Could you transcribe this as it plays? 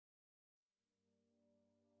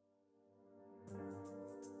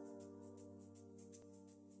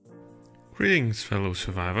Greetings, fellow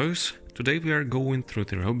survivors. Today we are going through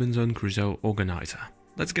the Robinson Crusoe organizer.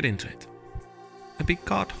 Let's get into it. A big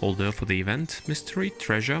card holder for the event, mystery,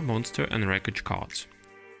 treasure, monster and wreckage cards.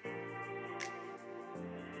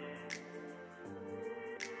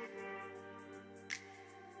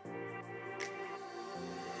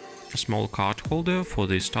 A small card holder for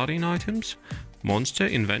the starting items, monster,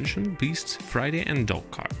 invention, beasts, Friday and dog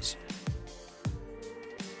cards.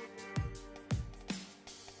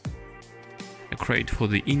 A crate for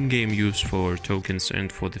the in-game use for tokens and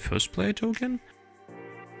for the first player token.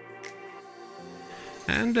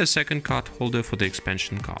 And a second card holder for the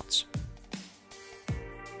expansion cards.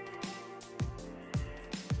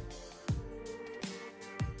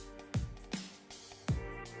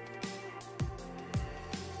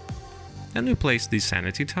 Then we place the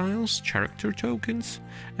sanity tiles, character tokens,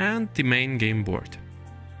 and the main game board.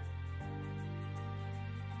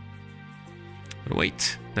 But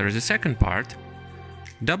wait, there is a second part.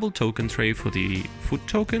 Double token tray for the food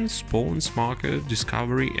tokens, spawns, marker,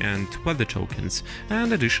 discovery and weather tokens,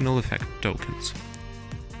 and additional effect tokens.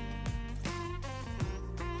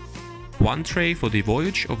 One tray for the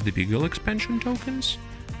Voyage of the Beagle expansion tokens.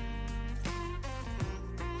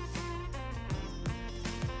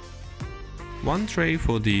 One tray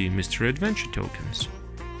for the Mystery Adventure tokens.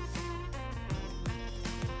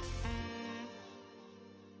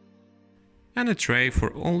 And a tray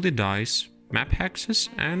for all the dice, map hexes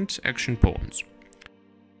and action pawns.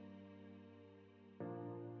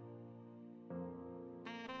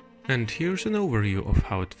 And here's an overview of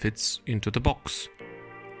how it fits into the box.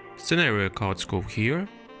 Scenario cards go here,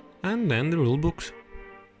 and then the rulebooks.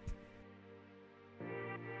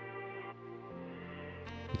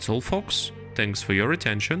 That's all, folks. Thanks for your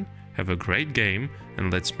attention, have a great game,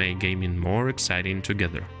 and let's make gaming more exciting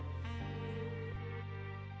together.